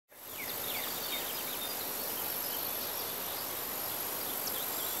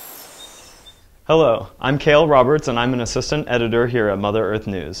Hello, I'm Cale Roberts and I'm an assistant editor here at Mother Earth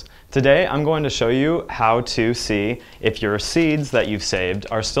News. Today I'm going to show you how to see if your seeds that you've saved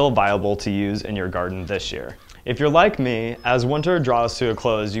are still viable to use in your garden this year. If you're like me, as winter draws to a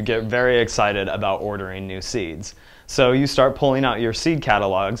close, you get very excited about ordering new seeds. So you start pulling out your seed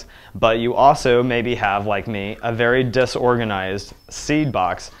catalogs, but you also maybe have, like me, a very disorganized seed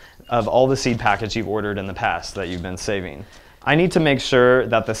box of all the seed packets you've ordered in the past that you've been saving. I need to make sure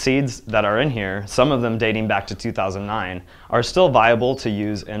that the seeds that are in here, some of them dating back to 2009, are still viable to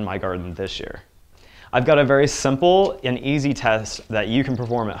use in my garden this year. I've got a very simple and easy test that you can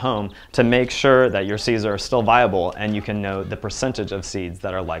perform at home to make sure that your seeds are still viable and you can know the percentage of seeds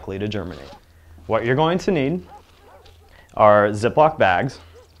that are likely to germinate. What you're going to need are Ziploc bags,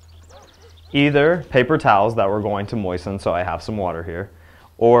 either paper towels that we're going to moisten, so I have some water here,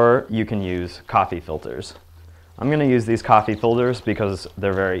 or you can use coffee filters. I'm going to use these coffee filters because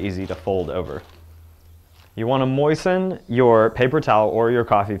they're very easy to fold over. You want to moisten your paper towel or your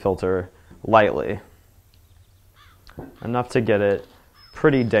coffee filter lightly, enough to get it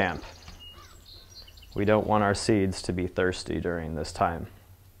pretty damp. We don't want our seeds to be thirsty during this time.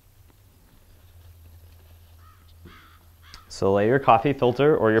 So lay your coffee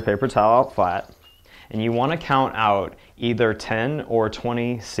filter or your paper towel out flat, and you want to count out either 10 or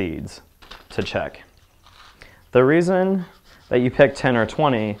 20 seeds to check. The reason that you pick 10 or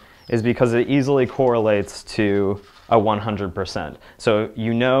 20 is because it easily correlates to a 100%. So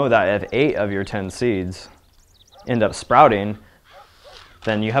you know that if 8 of your 10 seeds end up sprouting,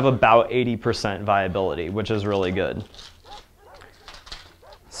 then you have about 80% viability, which is really good.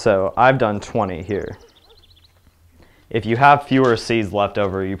 So I've done 20 here. If you have fewer seeds left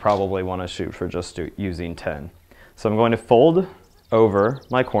over, you probably want to shoot for just using 10. So I'm going to fold over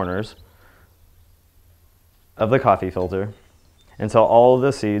my corners of the coffee filter until all of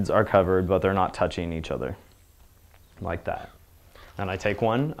the seeds are covered but they're not touching each other, like that. And I take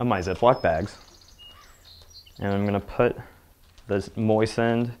one of my Ziploc bags and I'm going to put this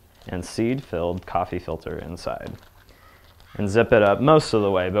moistened and seed-filled coffee filter inside and zip it up most of the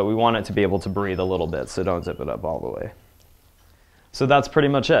way, but we want it to be able to breathe a little bit, so don't zip it up all the way. So that's pretty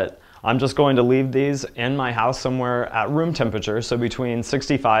much it. I'm just going to leave these in my house somewhere at room temperature, so between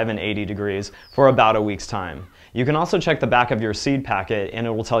 65 and 80 degrees, for about a week's time. You can also check the back of your seed packet and it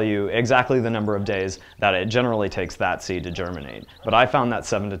will tell you exactly the number of days that it generally takes that seed to germinate. But I found that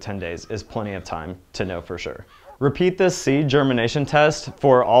 7 to 10 days is plenty of time to know for sure. Repeat this seed germination test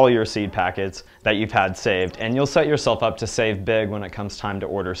for all your seed packets that you've had saved, and you'll set yourself up to save big when it comes time to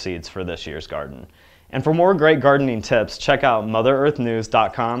order seeds for this year's garden. And for more great gardening tips, check out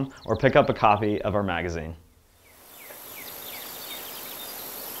motherearthnews.com or pick up a copy of our magazine.